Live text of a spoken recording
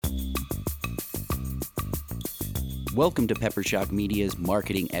Welcome to Peppershock Media's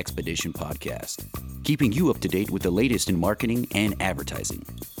Marketing Expedition podcast, keeping you up to date with the latest in marketing and advertising.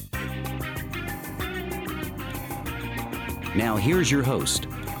 Now here's your host,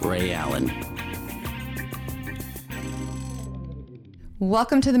 Ray Allen.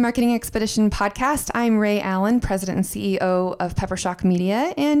 Welcome to the Marketing Expedition podcast. I'm Ray Allen, President and CEO of Peppershock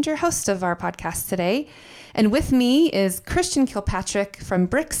Media, and your host of our podcast today. And with me is Christian Kilpatrick from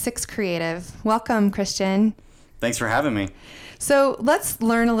Brick 6 Creative. Welcome, Christian. Thanks for having me. So let's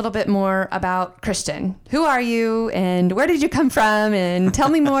learn a little bit more about Christian. Who are you and where did you come from? And tell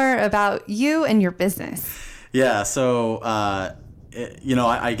me more about you and your business. Yeah, so I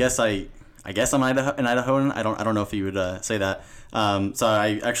guess I'm an Idahoan. I don't know if you would say that. So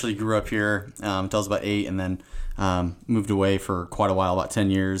I actually grew up here until I was about 8, and then moved away for quite a while, about 10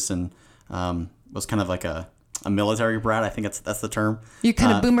 years, and was kind of like a military brat. I think that's the term. You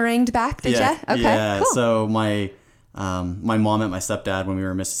kind of boomeranged back, did yeah, you? Okay, yeah. cool. So my mom met my stepdad when we were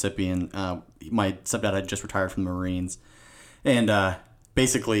in Mississippi, and my stepdad had just retired from the Marines, and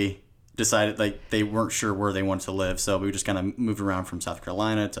basically decided like they weren't sure where they wanted to live, so we just kind of moved around from South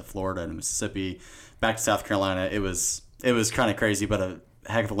Carolina to Florida to Mississippi, back to South Carolina. It was kind of crazy, but a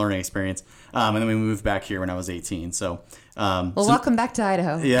heck of a learning experience. And then we moved back here when I was 18. So, welcome back to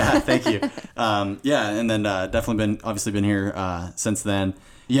Idaho. Yeah, thank you. And then definitely been here since then.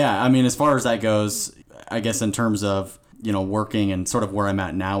 Yeah, I mean, as far as that goes, I guess in terms of working and sort of where I'm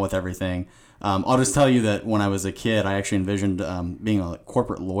at now with everything, I'll just tell you that when I was a kid, I actually envisioned being a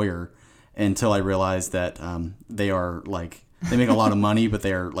corporate lawyer until I realized that they make a lot of money, but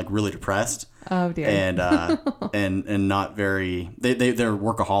they are like really depressed. Oh dear. And not very. They're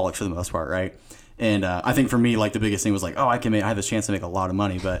workaholics for the most part, right? And I think for me, like the biggest thing was like, I have this chance to make a lot of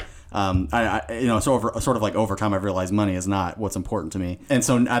money, but over time, I've realized money is not what's important to me. And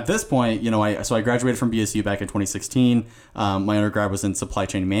so at this point, I graduated from BSU back in 2016. My undergrad was in supply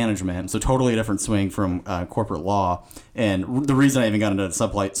chain management, so totally a different swing from corporate law. And the reason I even got into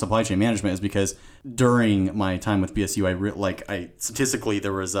supply chain management is because during my time with BSU, statistically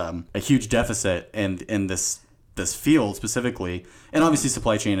there was a huge deficit in this field specifically, and obviously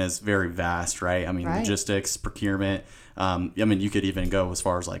supply chain is very vast, right? I mean, right. Logistics, procurement. You could even go as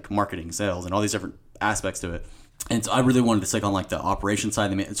far as like marketing, sales, and all these different aspects to it. And so I really wanted to stick on like the operation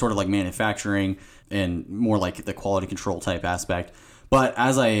side, sort of like manufacturing and more like the quality control type aspect. But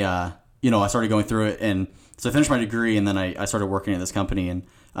as I started going through it, and so I finished my degree, and then I started working at this company, and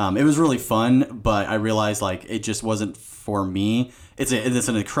it was really fun, but I realized like it just wasn't for me. It's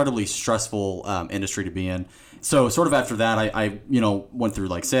an incredibly stressful industry to be in. So sort of after that, I went through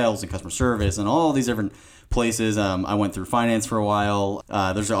like sales and customer service and all these different places. I went through finance for a while.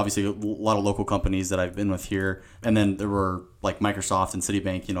 There's obviously a lot of local companies that I've been with here. And then there were like Microsoft and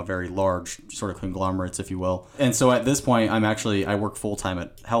Citibank, very large sort of conglomerates, if you will. And so at this point, I work full time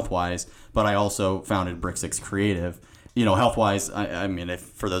at Healthwise, but I also founded Brick 6 Creative. Healthwise, I mean,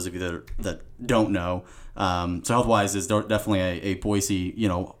 for those of you that don't know, so Healthwise is definitely a Boise,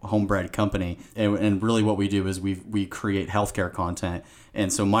 homebred company, and really what we do is we create healthcare content,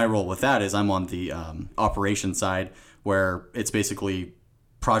 and so my role with that is I'm on the operations side, where it's basically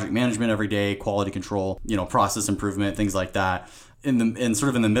project management every day, quality control, process improvement, things like that. And sort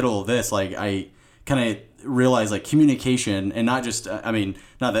of in the middle of this, like I kind of realized like communication, and not just,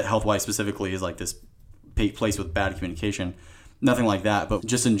 not that Healthwise specifically is like this place with bad communication, nothing like that, but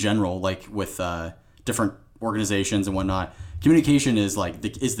just in general, like with different organizations and whatnot, communication is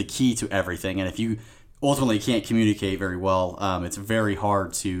the key to everything. And if you ultimately can't communicate very well, it's very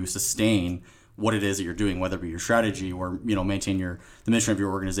hard to sustain what it is that you're doing, whether it be your strategy or maintain the mission of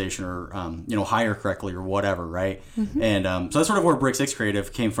your organization, or hire correctly or whatever, right? Mm-hmm. And so that's sort of where Brick 6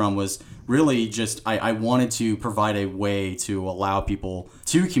 Creative came from. Was really just I wanted to provide a way to allow people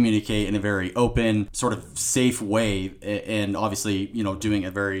to communicate in a very open, sort of safe way, and obviously doing a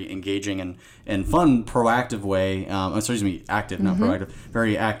very engaging and fun, proactive way. Active, not mm-hmm. proactive,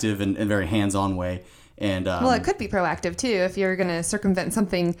 very active and very hands-on way. And it could be proactive too if you're going to circumvent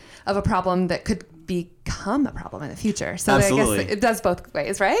something of a problem that could become a problem in the future. So absolutely. I guess it does both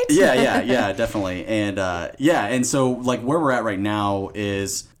ways, right? Yeah, definitely. And and so like where we're at right now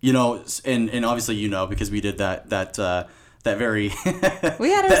is and obviously because we did that very we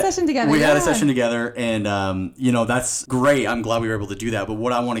had our session together. We had a session together, and that's great. I'm glad we were able to do that. But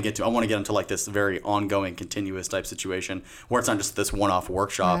what I want to get into like this very ongoing, continuous type situation where it's not just this one-off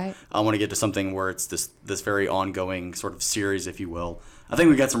workshop. Right. I want to get to something where it's this very ongoing sort of series, if you will. I think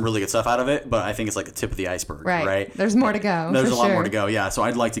we got some really good stuff out of it, but I think it's like the tip of the iceberg, right? There's more to go. There's a lot sure. more to go, yeah. So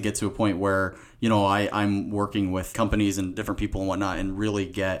I'd like to get to a point where, I'm working with companies and different people and whatnot and really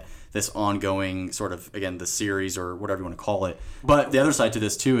get this ongoing sort of, again, the series or whatever you want to call it. But the other side to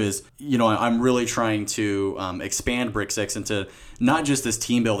this too is, I'm really trying to expand Brick Six into not just this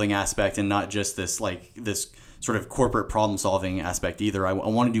team building aspect and not just this sort of corporate problem solving aspect either. I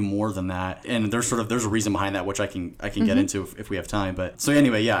want to do more than that, and there's a reason behind that, which I can get into if we have time. But so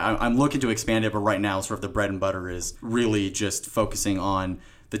anyway, yeah, I'm looking to expand it, but right now sort of the bread and butter is really just focusing on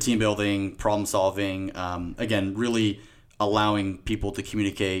the team building, problem solving, again, really allowing people to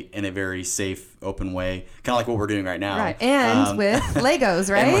communicate in a very safe, open way, kind of like what we're doing right now. Right, and with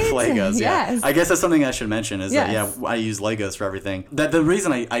Legos, right? And with Legos, yeah. Yes. I guess that's something I should mention is Yes. that, I use Legos for everything. The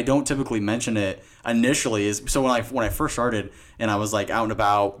reason I don't typically mention it initially is, so when I first started and I was like out and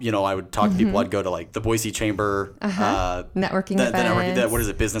about, I would talk to people, I'd go to like the Boise Chamber, networking the events. networking, what is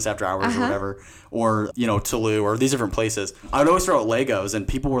it, Business After Hours or whatever, or, Toulouse or these different places. I would always throw out Legos and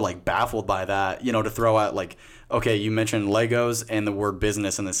people were like baffled by that, to throw out like, okay, you mentioned Legos and the word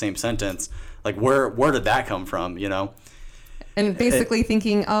business in the same sentence. Like, where did that come from, And basically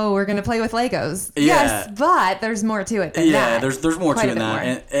thinking, we're going to play with Legos. Yeah. Yes, but there's more to it than that. Yeah, there's more Quite to it a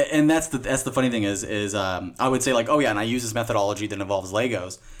than bit that. And that's the funny thing is I would say like, and I use this methodology that involves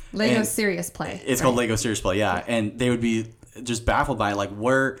Legos. Lego And Serious Play. It's called Lego Serious Play, yeah. And they would be just baffled by like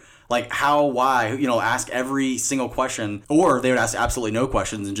where, like how, why, ask every single question, or they would ask absolutely no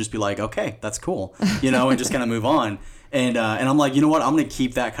questions and just be like, okay, that's cool, and just kind of move on. And I'm like, you know what? I'm going to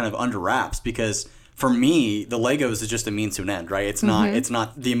keep that kind of under wraps because for me, the Legos is just a means to an end, right? It's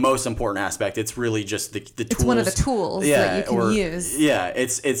not the most important aspect. It's really just the tools. It's one of the tools that you can use. Yeah,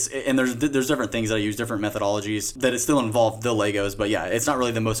 it's and there's different things that I use, different methodologies that it still involve the Legos, but yeah, it's not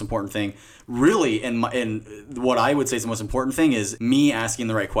really the most important thing. Really, and what I would say is the most important thing is me asking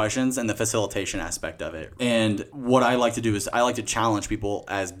the right questions and the facilitation aspect of it. And what I like to do is I like to challenge people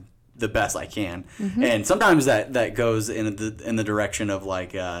as the best I can, and sometimes that goes in the direction of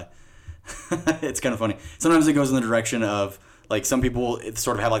like. It's kind of funny. Sometimes it goes in the direction of like some people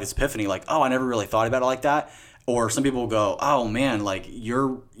sort of have like this epiphany, like, I never really thought about it like that. Or some people go, oh man, like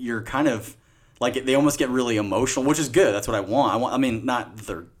you're kind of like they almost get really emotional, which is good. That's what I want. I mean, not that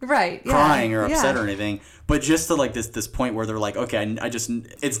they're crying or upset or anything, but just to like this point where they're like, okay,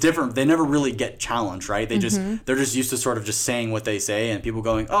 it's different. They never really get challenged, right? They're just used to sort of just saying what they say, and people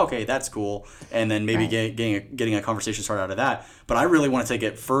going, oh, okay, that's cool, and then maybe getting a conversation started out of that. But I really want to take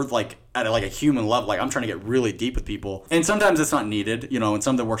it further, like at like a human level. Like I'm trying to get really deep with people, and sometimes it's not needed. In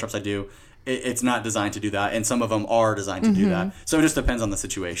some of the workshops I do, it's not designed to do that, and some of them are designed to do that. So it just depends on the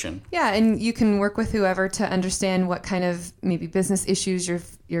situation. Yeah, and you can work with whoever to understand what kind of maybe business issues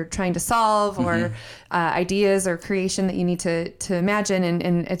you're trying to solve, or ideas or creation that you need to imagine,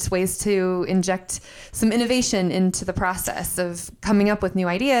 and it's ways to inject some innovation into the process of coming up with new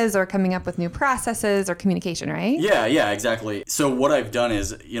ideas or coming up with new processes or communication, right? Yeah, exactly. So what I've done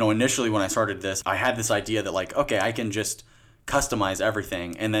is, initially when I started this, I had this idea that like, okay, I can just customize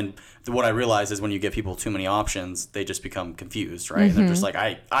everything, and then what I realized is when you give people too many options, they just become confused, right? And they're just like,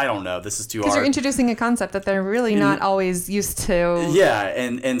 I don't know, this is too hard. Because you're introducing a concept that they're really not always used to. Yeah,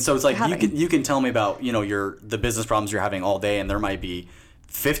 and so it's like you can tell me about the business problems you're having all day, and there might be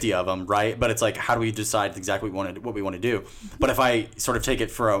 50 of them, right? But it's like, how do we decide exactly what we want to do? But if I sort of take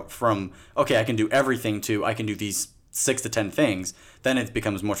it from okay, I can do everything to I can do these 6 to 10 things, then it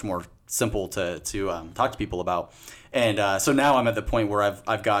becomes much more simple to talk to people about. And so now I'm at the point where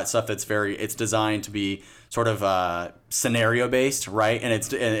I've got stuff that's it's designed to be sort of scenario based, right? And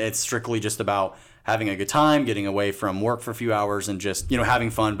it's strictly just about having a good time, getting away from work for a few hours, and just having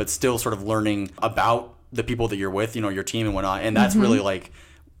fun, but still sort of learning about the people that you're with, your team and whatnot. And that's really like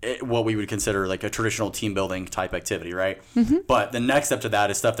what we would consider like a traditional team building type activity, right? But the next step to that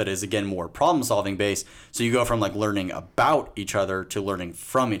is stuff that is, again, more problem solving based. So you go from like learning about each other to learning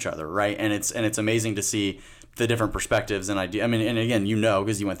from each other, right? And it's amazing to see the different perspectives and idea. I mean, and again,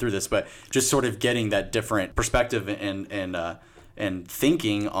 because you went through this, but just sort of getting that different perspective and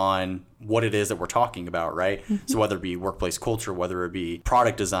thinking on what it is that we're talking about, right? So whether it be workplace culture, whether it be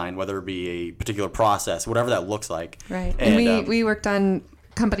product design, whether it be a particular process, whatever that looks like. Right. And we worked on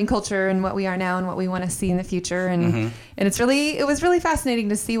company culture and what we are now and what we want to see in the future. And and it was really fascinating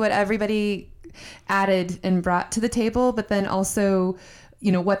to see what everybody added and brought to the table, but then also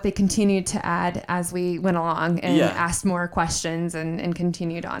what they continued to add as we went along and asked more questions and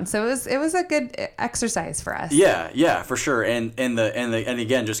continued on. So it was a good exercise for us. Yeah, for sure. And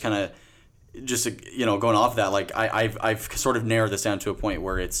again, just kind of going off of that, like I've sort of narrowed this down to a point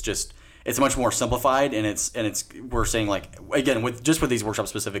where it's just it's much more simplified, and it's we're saying, like, again, with these workshops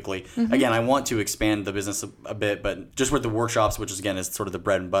specifically, again, I want to expand the business a bit, but just with the workshops, which is, again, is sort of the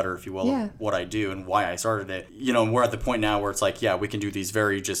bread and butter, if you will, of what I do and why I started it. We're at the point now where it's like, yeah, we can do these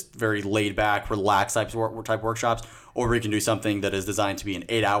very laid back, relaxed type workshops, or we can do something that is designed to be an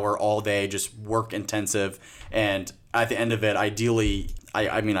 8-hour all day, just work intensive, and at the end of it, ideally,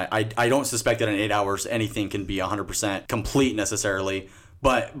 I don't suspect that in 8 hours anything can be 100% complete necessarily.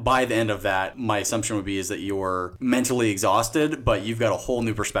 But by the end of that, my assumption would be is that you're mentally exhausted, but you've got a whole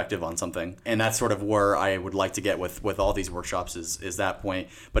new perspective on something. And that's sort of where I would like to get with all these workshops is that point.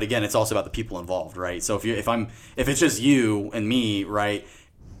 But again, it's also about the people involved, right? So if it's just you and me, right,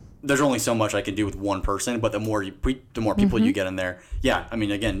 there's only so much I can do with one person. But the more people you get in there, yeah. I mean,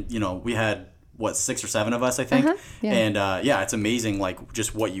 again, we had 6 or 7 of us, I think. Yeah. And it's amazing, like,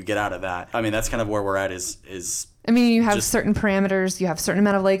 just what you get out of that. I mean, that's kind of where we're at is I mean, you have certain parameters, you have a certain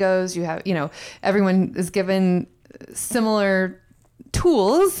amount of Legos, you have, everyone is given similar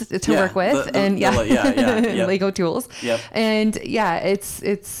tools to work with, Lego tools. Yep. And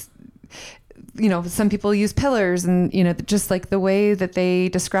it's some people use pillars, and just like the way that they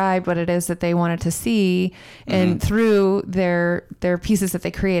described what it is that they wanted to see, and through their pieces that they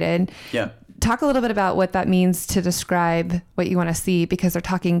created. Yeah. Talk a little bit about what that means to describe what you want to see, because they're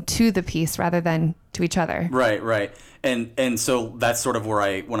talking to the piece rather than to each other. Right. And so that's sort of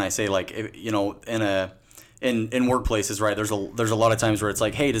where when I say, like, in workplaces, right, there's a lot of times where it's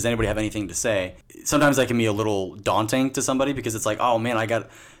like, hey, does anybody have anything to say? Sometimes that can be a little daunting to somebody, because it's like, oh man, I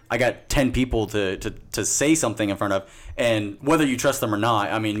got 10 people to say something in front of, and whether you trust them or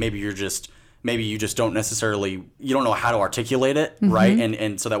not, I mean, maybe you just don't necessarily, you don't know how to articulate it, right?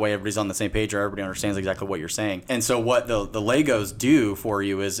 And so that way everybody's on the same page, or everybody understands exactly what you're saying. And so what the Legos do for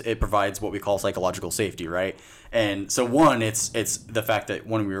you is it provides what we call psychological safety, right? And so one, it's the fact that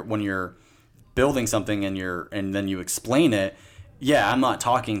when you're building something and then you explain it, yeah, I'm not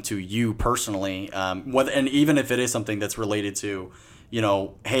talking to you personally, and even if it is something that's related to,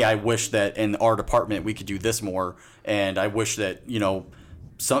 hey, I wish that in our department we could do this more, and I wish that,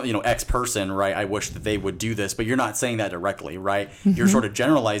 X person, right, I wish that they would do this, but you're not saying that directly, right? You're sort of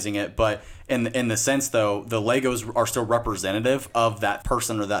generalizing it, but in the sense, though, the Legos are still representative of that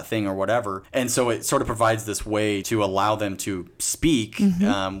person or that thing or whatever, and so it sort of provides this way to allow them to speak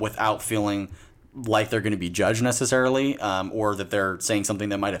without feeling like they're going to be judged necessarily, or that they're saying something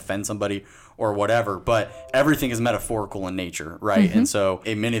that might offend somebody or whatever, but everything is metaphorical in nature, right? And so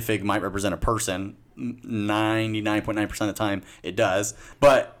a minifig might represent a person. 99.9% of the time it does,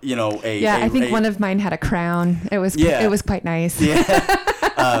 but I think one of mine had a crown. It was quite nice.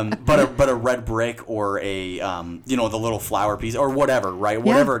 But a red brick or a the little flower piece or whatever, right?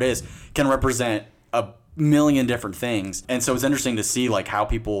 Whatever it is can represent a million different things, and so it's interesting to see, like, how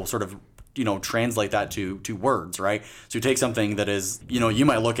people sort of translate that to words, right? So you take something that is, you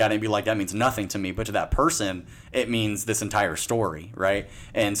might look at it and be like, that means nothing to me, but to that person, it means this entire story, right?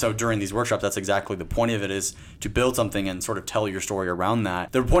 And so during these workshops, that's exactly the point of it, is to build something and sort of tell your story around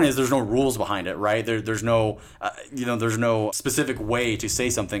that. The point is, there's no rules behind it, right? There's no, there's no specific way to say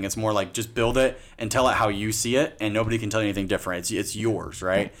something. It's more like, just build it and tell it how you see it, and nobody can tell you anything different. It's yours,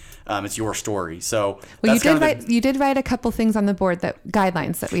 right? It's your story. So you did write a couple things on the board,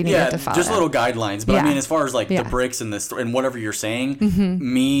 guidelines that we needed to follow. Just little guidelines. But I mean, as far as, like, the bricks and and whatever you're saying,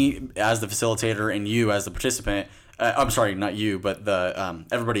 me as the facilitator and you as the participant, I'm sorry, not you, but the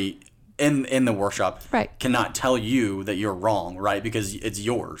everybody in the workshop cannot tell you that you're wrong, right? Because it's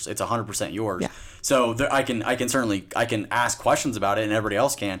yours. It's 100% yours. Yeah. So I can ask questions about it, and everybody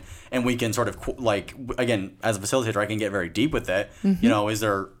else can, and we can sort of, like, again, as a facilitator, I can get very deep with it. Is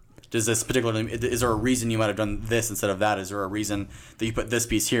there a reason you might have done this instead of that? Is there a reason that you put this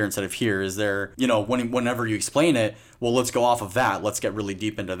piece here instead of here? Is there, whenever you explain it, well, let's go off of that. Let's get really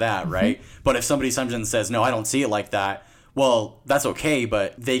deep into that, right? But if somebody comes in and says, no, I don't see it like that, well, that's okay,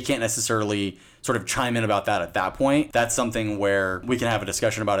 but they can't necessarily sort of chime in about that at that point. That's something where we can have a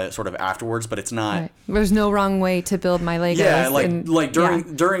discussion about it sort of afterwards, but it's not... Right. There's no wrong way to build my Legos. Yeah,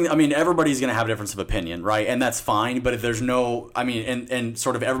 during, I mean, everybody's going to have a difference of opinion, right? And that's fine, but if there's no... I mean, and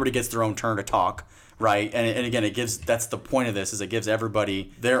sort of everybody gets their own turn to talk, right? And again, that's the point of this, is it gives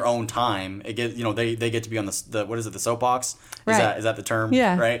everybody their own time. It gives, they get to be on the what is it, the soapbox? Right. Is that the term?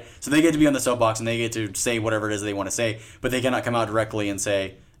 Yeah. Right? So they get to be on the soapbox, and they get to say whatever it is they want to say, but they cannot come out directly and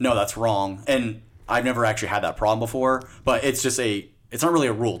say, no, that's wrong. And I've never actually had that problem before, but it's just it's not really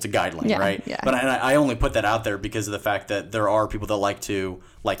a rule, it's a guideline, right? Yeah. But I only put that out there because of the fact that there are people that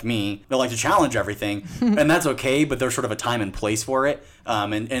like me, that like to challenge everything, and that's okay. But there's sort of a time and place for it.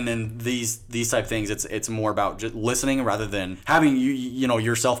 And then these type things, it's more about just listening rather than having you know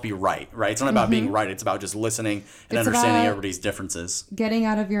yourself be right. It's not about being right. It's about just listening and understanding everybody's differences. Getting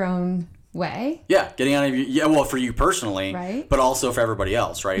out of your own way. Yeah, getting out of well, for you personally, right? But also for everybody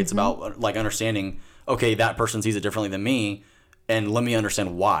else, right? It's about like understanding. Okay, that person sees it differently than me. And let me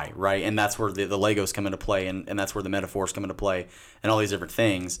understand why, right? And that's where the Legos come into play, and that's where the metaphors come into play, and all these different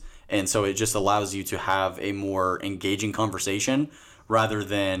things. And so it just allows you to have a more engaging conversation rather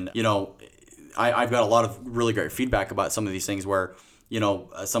than, you know, I've got a lot of really great feedback about some of these things where, you know,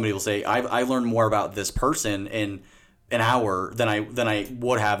 somebody will say, I learned more about this person in an hour than I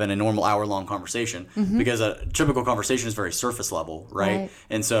would have in a normal hour-long conversation, because a typical conversation is very surface level, right?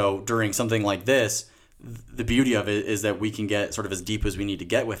 And so during something like this, the beauty of it is that we can get sort of as deep as we need to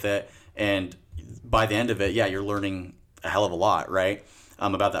get with it, and by the end of it, you're learning a hell of a lot, right?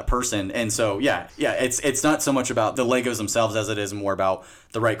 About that person. And so it's not so much about the Legos themselves as it is more about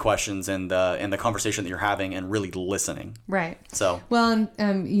the right questions and the conversation that you're having and really listening. Right. So well,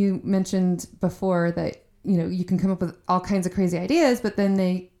 you mentioned before that, you know, you can come up with all kinds of crazy ideas, but then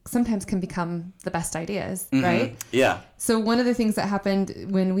they sometimes can become the best ideas, right? Yeah. So one of the things that happened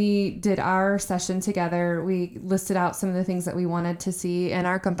when we did our session together, we listed out some of the things that we wanted to see in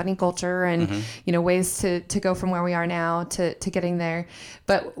our company culture and, you know, ways to go from where we are now to getting there.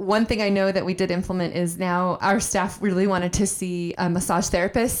 But one thing I know that we did implement is now our staff really wanted to see a massage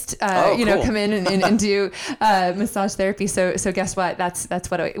therapist, you know, come in and do massage therapy. So guess what?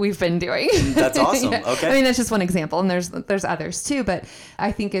 That's what we've been doing. That's awesome. Yeah. Okay. I mean, that's just one example, and there's others too, but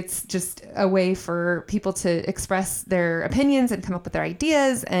I think it's just a way for people to express their opinions and come up with their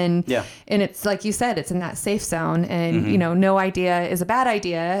ideas, and it's like you said, it's in that safe zone, and you know, no idea is a bad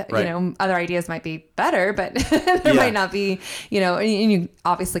idea. Right. You know, other ideas might be better, but there might not be, you know, and you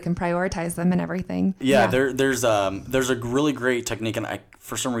obviously can prioritize them and everything. There's a really great technique, and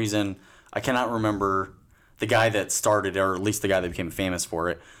for some reason I cannot remember the guy that started, or at least the guy that became famous for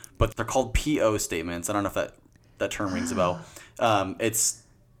it, but they're called PO statements. I don't know if that term rings a bell. It's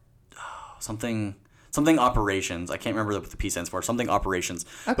something operations. I can't remember what the P stands for. Something operations.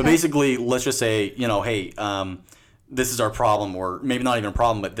 Okay. But basically, let's just say, you know, hey, this is our problem, or maybe not even a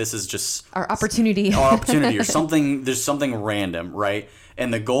problem, but this is just our opportunity. Or something. There's something random, right?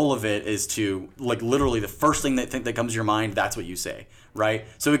 And the goal of it is to, like, literally the first thing that comes to your mind, that's what you say, right?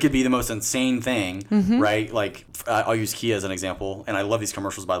 So it could be the most insane thing, right? Like, I'll use Kia as an example, and I love these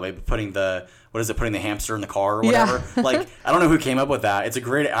commercials, by the way, but putting the hamster in the car or whatever. Like, I don't know who came up with that.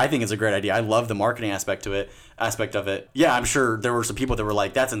 I think it's a great idea. I love the marketing aspect of it. Yeah, I'm sure there were some people that were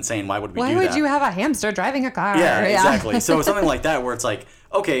like, that's insane. Why would we do that? Why would you have a hamster driving a car? Yeah, exactly. So something like that, where it's like,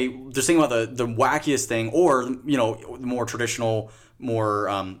 okay, just think about the wackiest thing, or, you know, the more traditional, more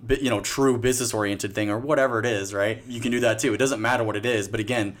you know, true business oriented thing, or whatever it is, right? You can do that too. It doesn't matter what it is, but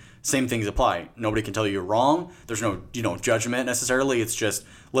again, same things apply. Nobody can tell you you're wrong. There's no, you know, judgment necessarily. It's just,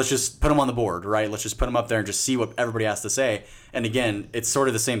 let's just put them on the board, right? Let's just put them up there and just see what everybody has to say. And again, it's sort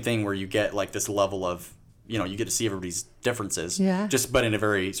of the same thing where you get like this level of, you know, you get to see everybody's differences, but in a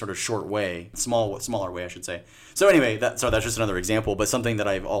very sort of short way, smaller way, I should say. So anyway, that's just another example, but something that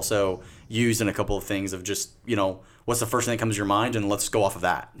I've also used in a couple of things of just, you know, what's the first thing that comes to your mind, and let's go off of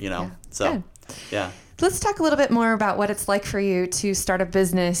that, you know? So, yeah. Let's talk a little bit more about what it's like for you to start a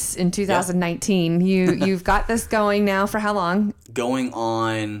business in 2019. You've got this going now for how long? Going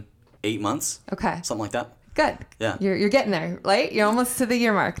on 8 months. Okay. Something like that. Good. Yeah. You're getting there, right? You're almost to the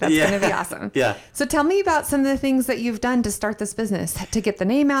year mark. That's going to be awesome. Yeah. So tell me about some of the things that you've done to start this business, to get the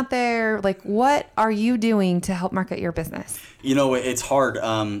name out there. Like, what are you doing to help market your business? You know, it's hard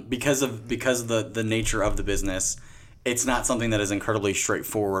because of the nature of the business. It's not something that is incredibly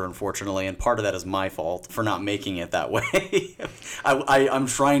straightforward, unfortunately, and part of that is my fault for not making it that way. I'm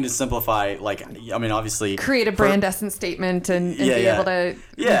trying to simplify, like, I mean, obviously... Create a brand essence statement and be able to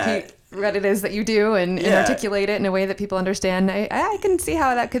repeat what it is that you do and articulate it in a way that people understand. I can see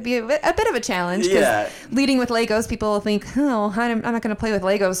how that could be a bit of a challenge. Yeah. Leading with Legos, people think, oh, I'm not going to play with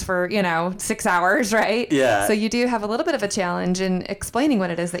Legos for, 6 hours, right? Yeah. So you do have a little bit of a challenge in explaining what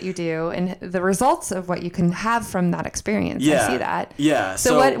it is that you do and the results of what you can have from that experience. Yeah. I see that. Yeah.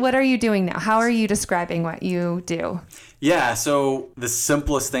 So what are you doing now? How are you describing what you do? Yeah, so the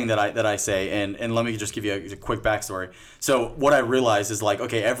simplest thing that I say, and let me just give you a quick backstory. So what I realized is, like,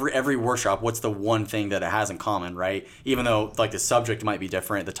 okay, every workshop, what's the one thing that it has in common, right? Even though, like, the subject might be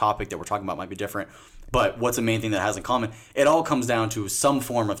different, the topic that we're talking about might be different, But what's the main thing that has in common? It all comes down to some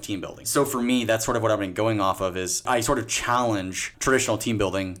form of team building. So for me, that's sort of what I've been going off of is I sort of challenge traditional team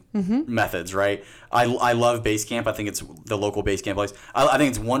building methods, right? I love Basecamp. I think it's the local Basecamp place. I think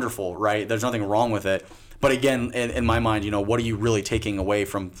it's wonderful, right? There's nothing wrong with it. But again, in my mind, what are you really taking away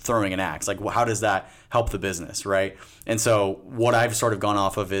from throwing an axe? Like, how does that help the business, right? And so what I've sort of gone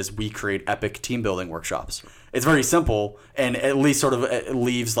off of is we create epic team building workshops. It's very simple, and at least sort of it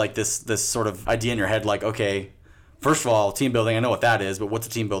leaves like this sort of idea in your head, like, okay, first of all, team building, I know what that is, but what's a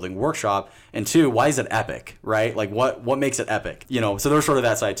team building workshop? And two, why is it epic, right? Like what makes it epic? So there's sort of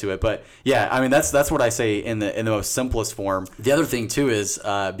that side to it. But yeah, I mean, that's what I say in the most simplest form. The other thing too is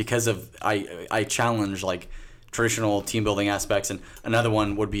because of I challenge like traditional team building aspects, and another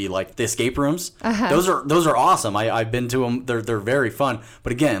one would be like the escape rooms. Those are awesome. I've been to them. They're very fun.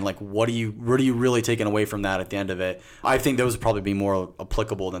 But again, like what are you really taking away from that at the end of it? I think those would probably be more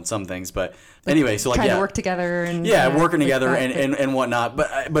applicable than some things. But anyway, so like trying to work together and working together and whatnot.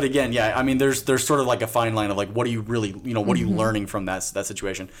 But again, yeah, I mean, there's sort of like a fine line of like what are you really what are you learning from that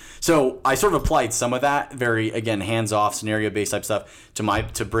situation? So I sort of applied some of that very again hands off scenario based type stuff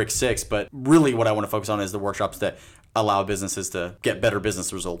to Brick 6. But really, what I want to focus on is the workshops that allow businesses to get better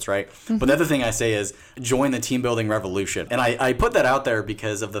business results, right? But the other thing I say is join the team building revolution. And I put that out there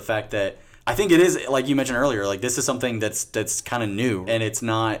because of the fact that I think it is, like you mentioned earlier, like this is something that's kind of new, and it's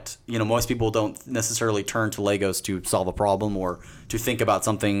not, most people don't necessarily turn to Legos to solve a problem or to think about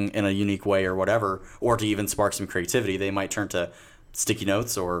something in a unique way or whatever, or to even spark some creativity. They might turn to sticky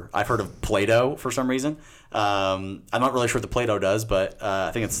notes, or I've heard of Play-Doh for some reason. I'm not really sure what the Play-Doh does, but I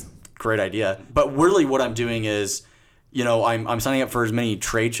think it's great idea. But really what I'm doing is, I'm signing up for as many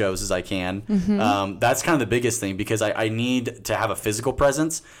trade shows as I can. That's kind of the biggest thing because I need to have a physical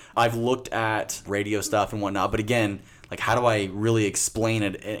presence. I've looked at radio stuff and whatnot, but again, like how do I really explain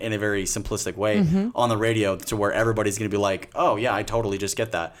it in a very simplistic way on the radio to where everybody's going to be like, oh yeah, I totally just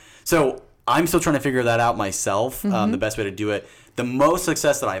get that. So I'm still trying to figure that out myself, the best way to do it. The most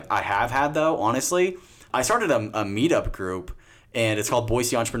success that I have had though, honestly, I started a meetup group, and it's called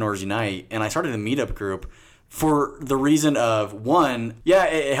Boise Entrepreneurs Unite. And I started a meetup group for the reason of, one,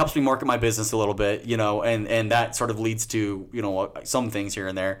 it helps me market my business a little bit, and that sort of leads to, some things here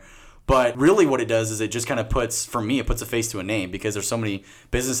and there. But really what it does is it just kind of puts a face to a name, because there's so many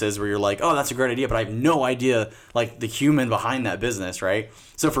businesses where you're like, oh, that's a great idea, but I have no idea, like, the human behind that business, right?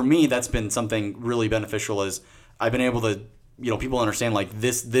 So for me, that's been something really beneficial, is I've been able to, people understand, like,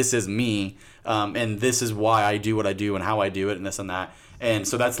 this is me, and this is why I do what I do and how I do it and this and that. And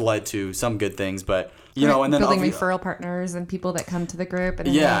so that's led to some good things, but and then building referral partners and people that come to the group, and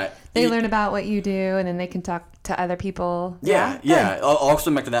they learn about what you do, and then they can talk to other people. I'll also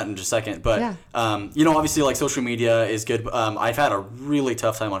come back to that in just a second. But obviously, like, social media is good. I've had a really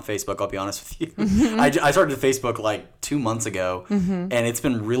tough time on Facebook. I'll be honest with you. I started Facebook like 2 months ago, and it's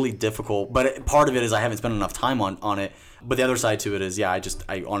been really difficult. But part of it is I haven't spent enough time on it. But the other side to it is, I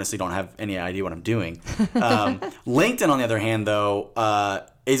honestly don't have any idea what I'm doing. LinkedIn, on the other hand, though,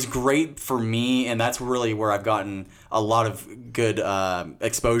 is great for me, and that's really where I've gotten a lot of good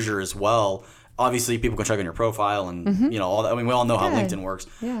exposure as well. Obviously, people can check on your profile and, all that. I mean, we all know how LinkedIn works.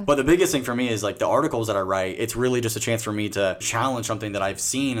 Yeah. But the biggest thing for me is, like, the articles that I write, it's really just a chance for me to challenge something that I've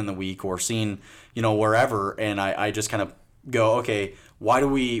seen in the week or seen, wherever, and I just kind of go, okay, why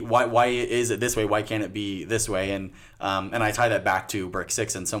is it this way? Why can't it be this way? And I tie that back to Brick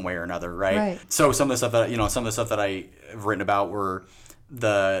 6 in some way or another, right? So some of the stuff that I have written about were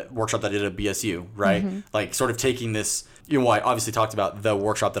the workshop that I did at BSU, right? Like, sort of taking this, I obviously talked about the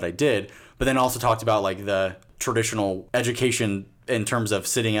workshop that I did, but then also talked about, like, the traditional education in terms of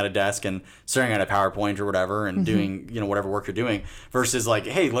sitting at a desk and staring at a PowerPoint or whatever and doing, whatever work you're doing, versus like,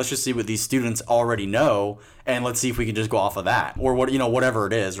 hey, let's just see what these students already know and let's see if we can just go off of that, or what, whatever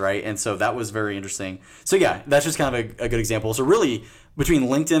it is, right? And so that was very interesting. So yeah, that's just kind of a good example. So really, between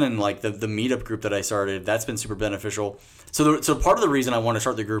LinkedIn and like the meetup group that I started, that's been super beneficial. So part of the reason I want to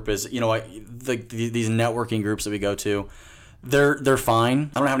start the group is, these networking groups that we go to, they're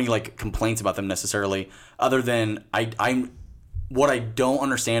fine. I don't have any like complaints about them necessarily, other than what I don't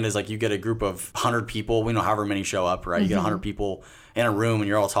understand is, like, you get a group of 100 people, however many show up, right? You get 100 people in a room and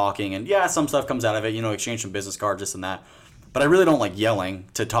you're all talking, and some stuff comes out of it, exchange some business cards, this and that. But I really don't like yelling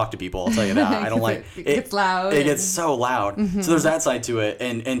to talk to people, I'll tell you that. I don't like it. Gets loud. It gets so loud. So there's that side to it.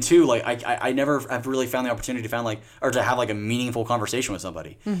 And two, like, I never have really found the opportunity to have like a meaningful conversation with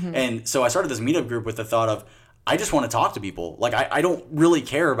somebody. And so I started this meetup group with the thought of, I just want to talk to people. Like, I don't really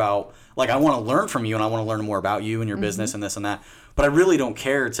care about, like, I want to learn from you and I want to learn more about you and your business and this and that. But I really don't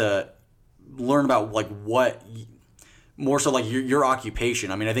care to learn about, like, what more so like your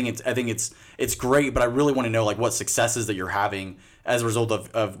occupation. I mean, I think it's great, but I really want to know like what successes that you're having as a result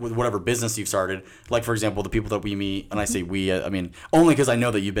of whatever business you've started. Like, for example, the people that we meet, and I say we, I mean, only because I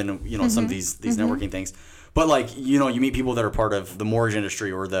know that you've been, some of these networking things. But like, you meet people that are part of the mortgage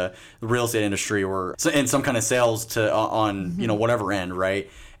industry or the real estate industry or in some kind of sales to on, whatever end, right?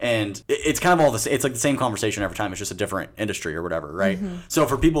 And it's kind of all this. It's like the same conversation every time. It's just a different industry or whatever, right? So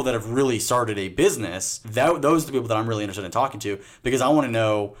for people that have really started a business, those are the people that I'm really interested in talking to, because I want to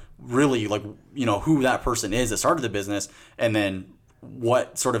know really like, who that person is that started the business, and then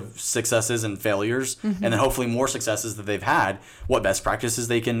what sort of successes and failures, and then hopefully more successes that they've had, what best practices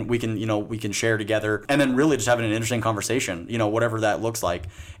we can share together, and then really just having an interesting conversation, whatever that looks like.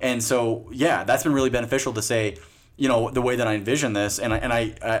 And so, yeah, that's been really beneficial to say, the way that I envision this, and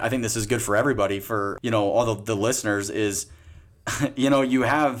I think this is good for everybody, for, all the listeners, is, you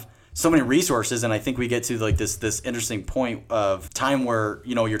have so many resources, and I think we get to like this interesting point of time where,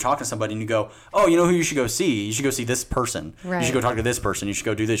 you're talking to somebody and you go, oh, who you should go see? You should go see this person. Right. You should go talk to this person. You should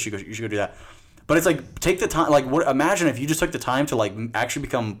go do this. You should go do that. But it's like, take the time, like imagine if you just took the time to like actually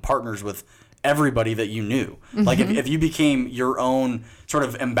become partners with everybody that you knew. Like if you became your own sort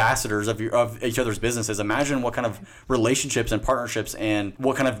of ambassadors of each other's businesses, imagine what kind of relationships and partnerships and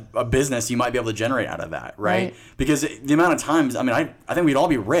what kind of a business you might be able to generate out of that, right? Because the amount of times, I mean, I think we'd all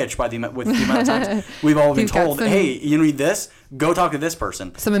be rich with the amount of times we've all been told, hey, you need this, go talk to this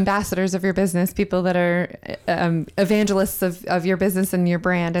person. Some ambassadors of your business, people that are evangelists of your business and your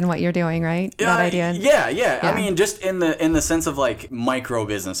brand and what you're doing, right? That idea. Yeah. I mean, just in the sense of like micro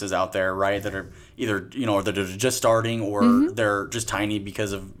businesses out there, right? That are either, that are just starting or they're just tiny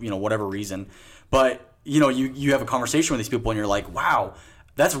because of, whatever reason. But, you have a conversation with these people and you're like, wow,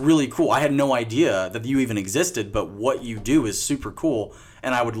 that's really cool. I had no idea that you even existed, but what you do is super cool.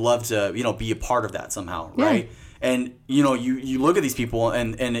 And I would love to, be a part of that somehow, right? Yeah. And, you look at these people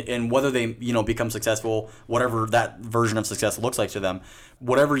and whether they, become successful, whatever that version of success looks like to them,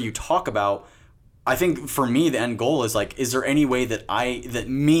 whatever you talk about, I think for me, the end goal is like, is there any way that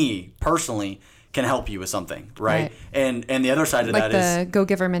me personally can help you with something, right? And the other side of like that is the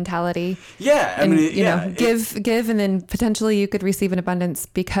go-giver mentality. Yeah, I mean, give, and then potentially you could receive an abundance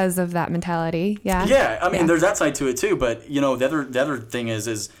because of that mentality. Yeah. Yeah, I mean, there's that side to it too. But the other thing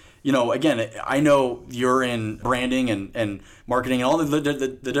is again, I know you're in branding and marketing and all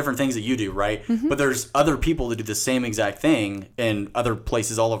the different things that you do, right? But there's other people that do the same exact thing in other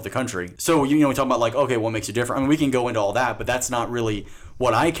places all over the country. So, we talk about like, okay, what makes you different? I mean, we can go into all that, but that's not really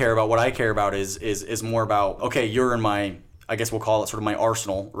what I care about. What I care about is more about, okay, you're in my, I guess we'll call it sort of my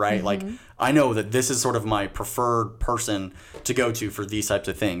arsenal, right? Like, I know that this is sort of my preferred person to go to for these types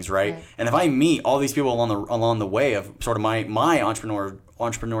of things, right? And if I meet all these people along the way of sort of my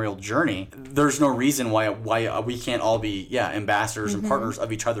entrepreneurial journey, there's no reason why we can't all be ambassadors and partners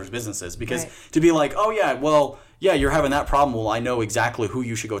of each other's businesses. Because to be like, oh yeah, well, yeah, you're having that problem, well, I know exactly who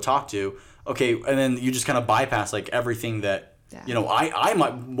you should go talk to. Okay, and then you just kind of bypass like everything that I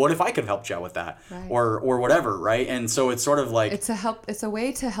might, what if I could have helped you out with that, or whatever, right? And so it's sort of like it's a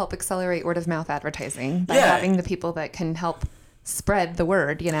way to help accelerate word of mouth advertising by having the people that can help spread the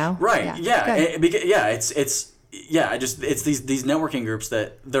word, right? It's these networking groups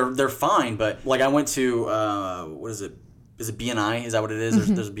that they're fine, but like I went to what is it BNI? Is that what it is?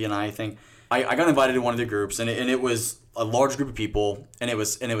 There's a BNI thing. I got invited to one of the groups, and it was a large group of people, and it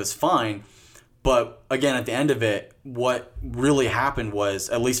was fine. But again, at the end of it, what really happened was,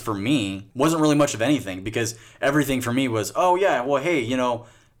 at least for me, wasn't really much of anything, because everything for me was, oh yeah, well, hey,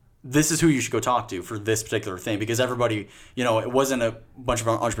 this is who you should go talk to for this particular thing, because everybody, it wasn't a bunch of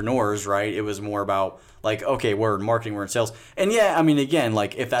entrepreneurs, right? It was more about like, okay, we're in marketing, we're in sales. And yeah, I mean, again,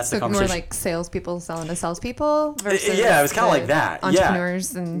 like if that's the conversation. More like salespeople selling to salespeople versus it was kind of like that.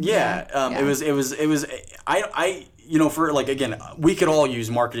 Entrepreneurs and it was for like, again, we could all use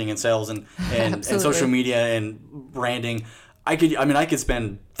marketing and sales and social media and branding. I could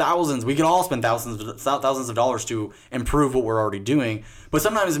spend thousands. We could all spend thousands of dollars to improve what we're already doing. But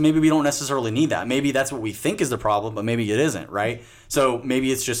sometimes maybe we don't necessarily need that. Maybe that's what we think is the problem, but maybe it isn't, right? So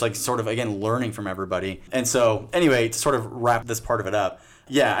maybe it's just like sort of, again, learning from everybody. And so anyway, to sort of wrap this part of it up,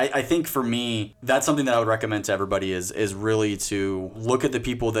 I think for me, that's something that I would recommend to everybody is really to look at the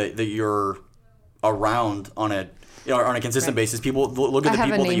people that you're around on on a consistent basis. People look at the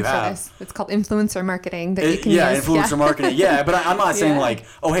people that you have. This. It's called influencer marketing that you can use. Influencer marketing. Yeah, but I'm not saying like,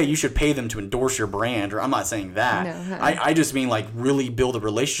 oh, hey, you should pay them to endorse your brand, or I'm not saying that. No, I just mean like really build a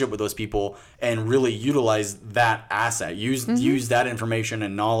relationship with those people and really utilize that asset. Use that information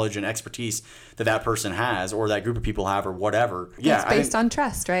and knowledge and expertise that person has, or that group of people have, or whatever. Yeah, it's based on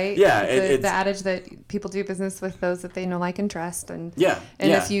trust, right? Yeah, the adage that people do business with those that they know, like, and trust. And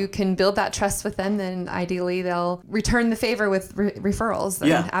if you can build that trust with them, then ideally they'll return the favor with referrals.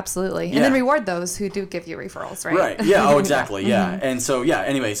 And absolutely, and then reward those who do give you referrals, right? Right. Yeah. Oh, exactly. Yeah. And so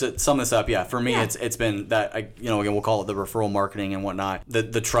anyway, so sum this up. Yeah, for me, it's been that again, we'll call it the referral marketing and whatnot,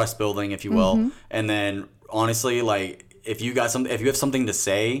 the trust building, if you will, and then honestly, like if you have something to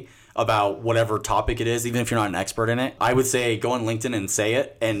say about whatever topic it is, even if you're not an expert in it, I would say go on LinkedIn and say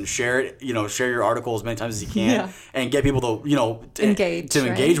it and share it, share your article as many times as you can and get people to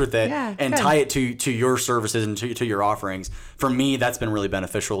engage with it and tie it to your services and to your offerings. For me, that's been really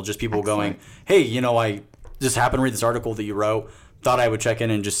beneficial. Just people going, hey, I just happened to read this article that you wrote, thought I would check in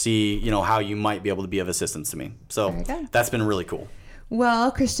and just see, how you might be able to be of assistance to me. So that's been really cool.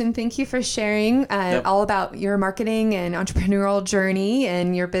 Well, Christian, thank you for sharing all about your marketing and entrepreneurial journey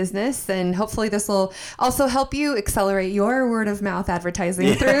and your business. And hopefully this will also help you accelerate your word of mouth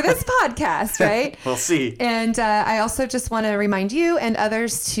advertising through this podcast, right? We'll see. And I also just want to remind you and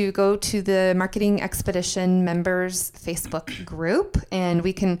others to go to the Marketing Expedition members Facebook group, and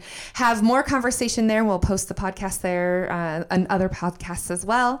we can have more conversation there. We'll post the podcast there and other podcasts as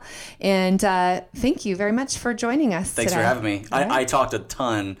well. And thank you very much for joining us today. Thanks for having me. Right? I talked a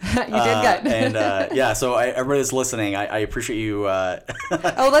ton. You did good. And so everybody that's listening, I appreciate you. I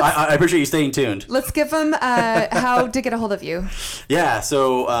appreciate you staying tuned. Let's give them how to get a hold of you. Yeah.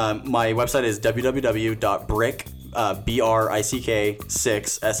 So my website is www.brick,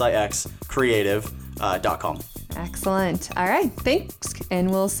 BRICK6 creative.com. Excellent. All right. Thanks. And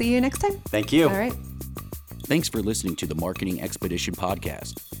we'll see you next time. Thank you. All right. Thanks for listening to the Marketing Expedition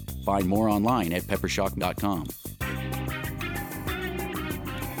podcast. Find more online at peppershock.com.